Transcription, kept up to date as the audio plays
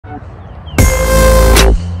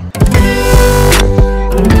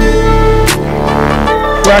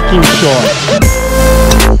Cracking shot.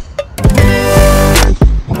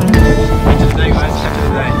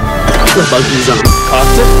 Bugsy's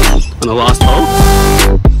cast it on the last hole.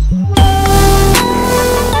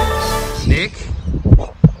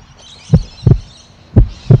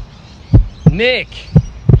 Nick!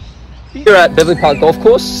 Here at Beverley Park Golf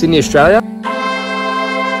Course, Sydney, Australia.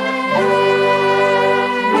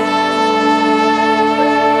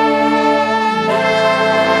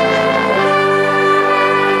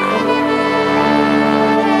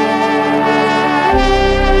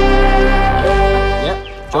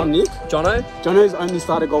 Nick? Jono's only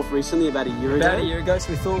started golf recently, about a year ago. So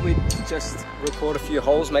we thought we'd just record a few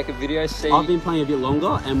holes, make a video, see. I've been playing a bit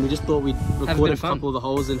longer, and we just thought we'd record a couple of the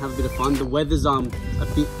holes and have a bit of fun. The weather's a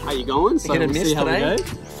bit how you going, so we'll see how we go.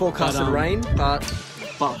 Forecasted rain, but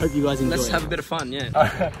hope you guys enjoy. Let's have a bit of fun, yeah.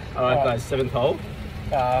 Alright guys, 7th hole.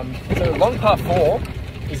 So long par 4,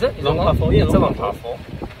 is it? Long par 4, yeah. It's a long par 4.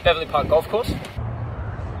 Beverley Park Golf Course.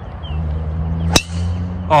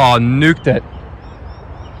 Oh, nuked it.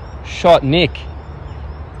 Shot, Nick.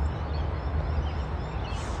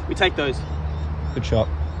 We take those. Good shot.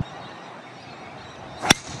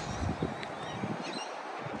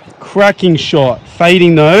 Cracking shot.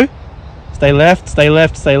 Fading though. Stay left, stay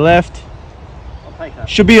left, stay left. I'll take that.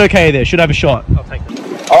 Should be okay there. Should have a shot. I'll take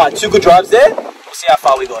that. Alright, 2 good drives there. We'll see how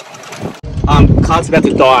far we got. Cart's about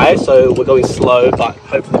to die, so we're going slow, but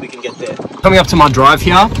hopefully we can get there. Coming up to my drive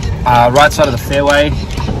here, right side of the fairway.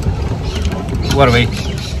 What are we?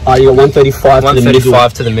 You got 135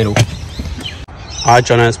 to the middle. Alright,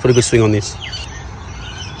 Jono, let's put a good swing on this.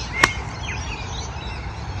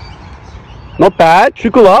 Not bad.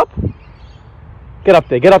 Trickle up. Get up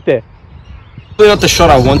there. Get up there. Really not the shot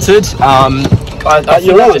I wanted.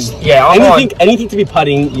 You're on. Anything to be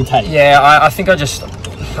putting, you take. Yeah, I think I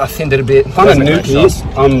thinned it a bit. Kind of nuke this.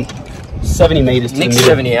 70 meters to Nick's the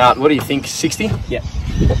middle. 70 out. What do you think? 60? Yeah.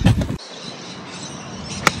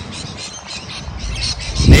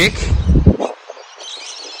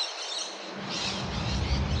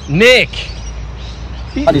 Nick!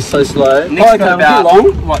 That is so slow. Nick's got about,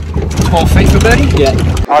 long. what, 12 feet for birdie? Yeah.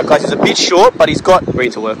 Alright guys, he's a bit short, but he's got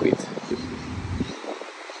green to work with.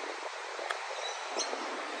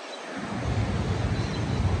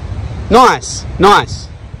 Nice, nice.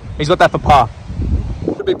 He's got that for par.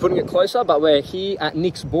 Should be putting it closer, but we're here at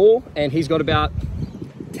Nick's ball, and he's got about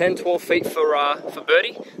 10, 12 feet for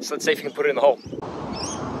birdie. So let's see if he can put it in the hole.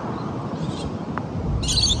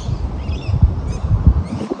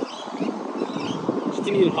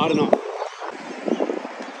 Didn't hit it hard enough.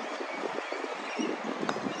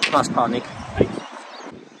 Nice par, Nick. Thanks.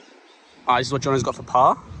 This is what Jono's got for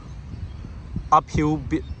par. Uphill,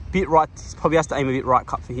 bit right. He probably has to aim a bit right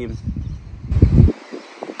cut for him.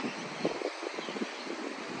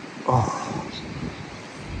 Oh,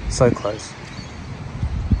 so close.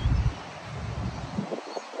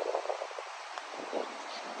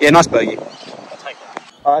 Yeah, nice bogey.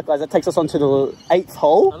 Alright guys, that takes us on to the 8th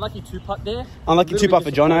hole. Unlucky 2-putt there. Unlucky 2-putt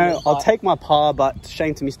for Jono. I'll take my par, but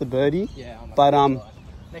shame to miss the birdie. Yeah, but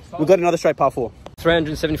we've got another straight par 4.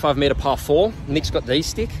 375 metre par 4. Nick's got the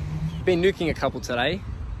stick. Been nuking a couple today.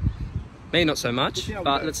 Me not so much,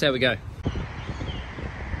 but let's see how we go.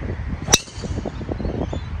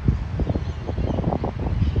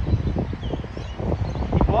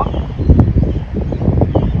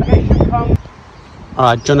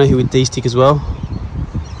 Alright, Jono here with D-stick as well.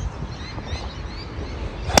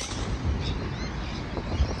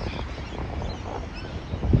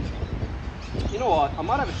 You know what? I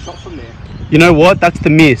might have a shot from there. You know what? That's the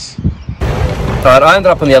miss. Alright, I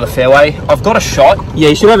ended up on the other fairway. I've got a shot. Yeah,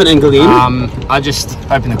 you should have an angle in. I just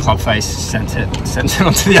opened the club face, sent it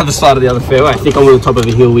onto the other side of the other fairway. I think I'm on the top of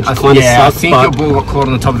a hill, which kind of sucks. Yeah, I think your ball got caught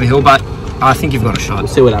on the top of the hill, but I think you've got a shot. We'll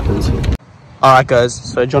see what happens. Alright guys,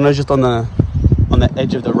 so Jono's just on the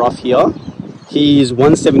edge of the rough here. He's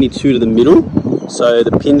 172 to the middle, so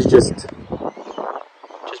the pin's just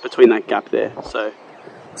between that gap there. So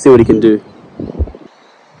see what he can do.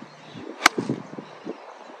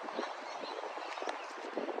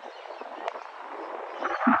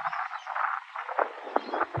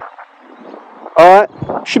 Alright,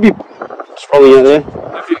 should be just rolling out there.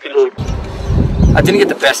 I didn't get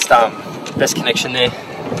the best connection there,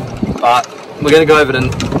 but we're going to go over to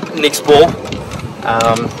Nick's ball.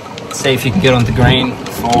 See if you can get on the green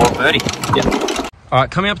for birdie. Yep. Alright,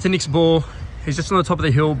 coming up to Nick's ball. He's just on the top of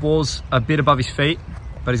the hill. Ball's a bit above his feet,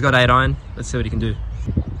 but he's got 8 iron. Let's see what he can do.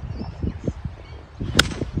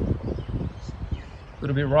 A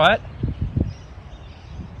little bit right.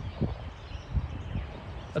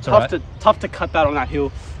 That's alright. Tough to cut that on that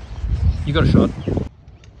hill. You got a shot.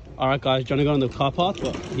 Alright guys, Johnny got on the car path,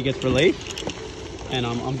 but he gets relief. And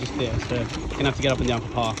I'm just there, so gonna have to get up and down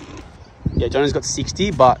for par. Yeah, Johnny's got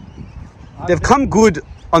 60, but they've come good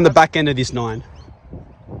on the back end of this 9.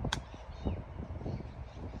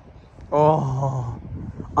 Oh,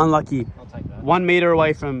 unlucky. I'll take that. 1 meter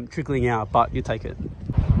away from trickling out, but you take it.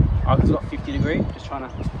 I've got 50 degree, just trying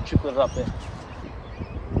to trickle it up there.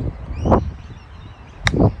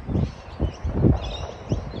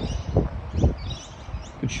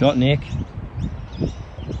 Good shot, Nick.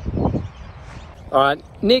 All right,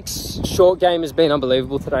 Nick's short game has been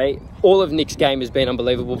unbelievable today. All of Nick's game has been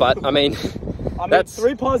unbelievable, but I mean, that's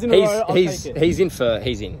 3 pars in a row. I'll take it. He's in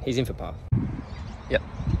for par. Yep.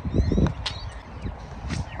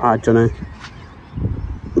 All right, Jono.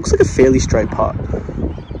 Looks like a fairly straight putt.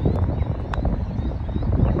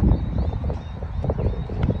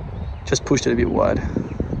 Just pushed it a bit wide.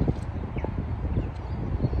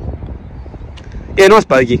 Yeah, nice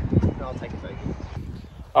bogey. I'll take a bogey.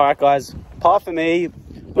 All right, guys. Par for me.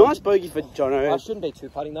 Nice bogey for Jono. I shouldn't be too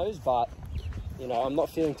putting those, but you know, I'm not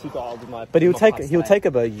feeling too dialed with my. But he'll take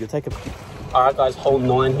a bogey. He'll take a. All right, guys. Hole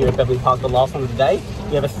 9 here at Beverley Park, the last one of the day.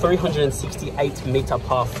 We have a 368 meter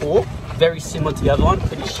par 4, very similar to the other one,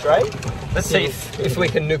 pretty straight. Let's see if we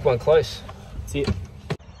can nuke one close. That's it. All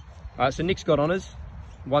right, so Nick's got honours.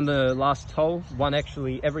 Won the last hole. Won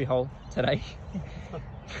actually every hole today.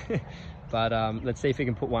 But let's see if we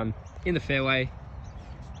can put one in the fairway.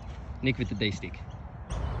 Nick with the D stick.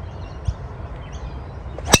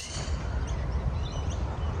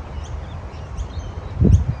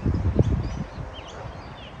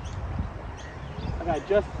 Okay,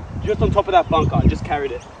 just on top of that bunker. I just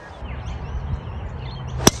carried it.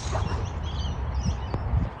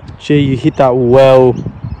 Gee, you hit that well.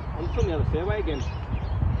 I'm just on the other fairway again.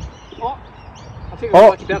 Oh, I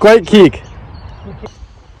think great kick.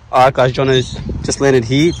 Alright guys, Jono's just landed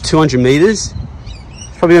here, 200 meters.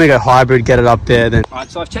 Probably gonna go hybrid, get it up there then.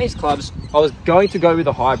 Alright, so I've changed clubs. I was going to go with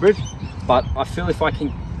a hybrid, but I feel if I can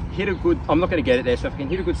hit a good, I'm not gonna get it there, so if I can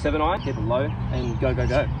hit a good 7-iron, hit it low, and go, go,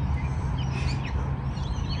 go.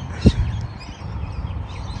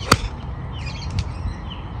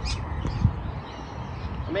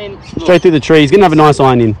 I mean, straight through the tree. He's gonna have a nice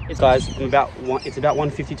iron in. Guys, it's about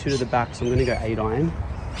 152 to the back, so I'm gonna go 8-iron.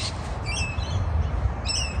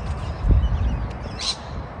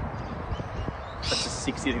 That's a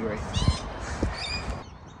 60 degree.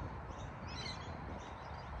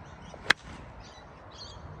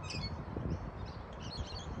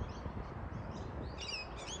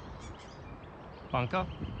 bunker,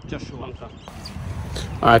 just short. Bunker.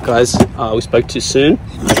 All right, guys. We spoke too soon.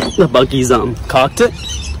 The buggy's carked it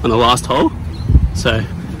on the last hole, so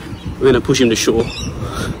we're gonna push him to shore.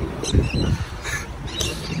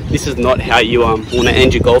 This is not how you want to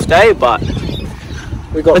end your golf day, but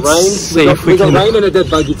we got rain. We got rain and a dead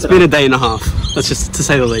buggy today. It's been a day and a half. That's just to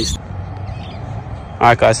say the least. All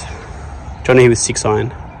right, guys. Johnny with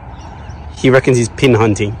 6-iron. He reckons he's pin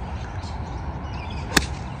hunting.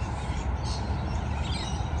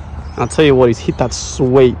 I'll tell you what, he's hit that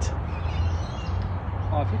sweet.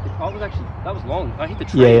 Oh, that was long. I hit the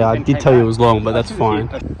tree. Yeah, I did tell you it was long, but that's fine.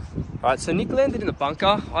 Alright, so Nick landed in the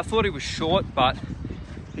bunker. I thought he was short, but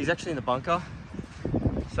he's actually in the bunker.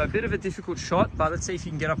 So a bit of a difficult shot, but let's see if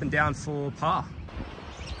you can get up and down for par.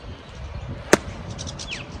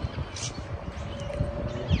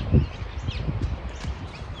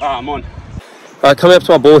 I'm on. Coming up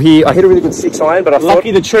to our ball here, I hit a really good 6-iron, but I thought... Lucky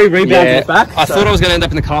the tree rebounded back. I thought I was going to end up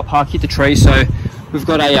in the car park, hit the tree, so we've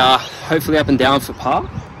got a hopefully up and down for par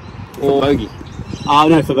or bogey.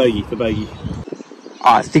 No, for bogey,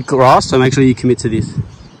 Alright, thick grass, so make sure you commit to this.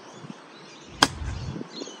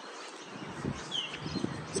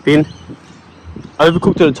 Spin.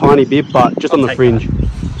 Overcooked it a tiny bit, but just on the fringe.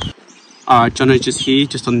 Alright, Jono's just here,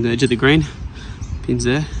 just on the edge of the green. Pin's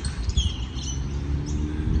there.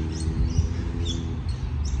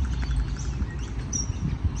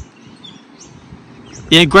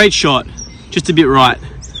 Yeah, great shot. Just a bit right.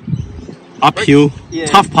 Uphill. Yeah,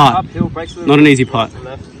 tough putt. Uphill, breaks not an easy putt.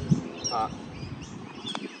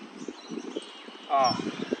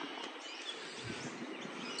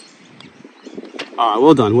 Alright,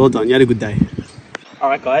 well done. You had a good day.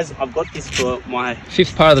 Alright guys, I've got this for my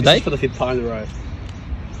 5th par of the day. For the 5th par in a row.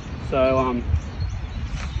 So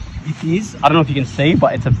this is, I don't know if you can see,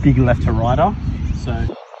 but it's a big left to righter.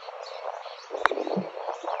 So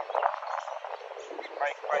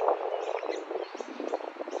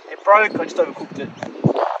broke, I just overcooked it.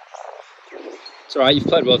 It's alright, you've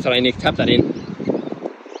played well today, Nick. Tap that in. Good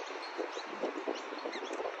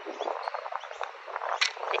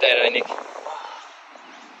day today, Nick.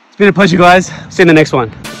 It's been a pleasure, guys. See you in the next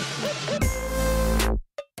one.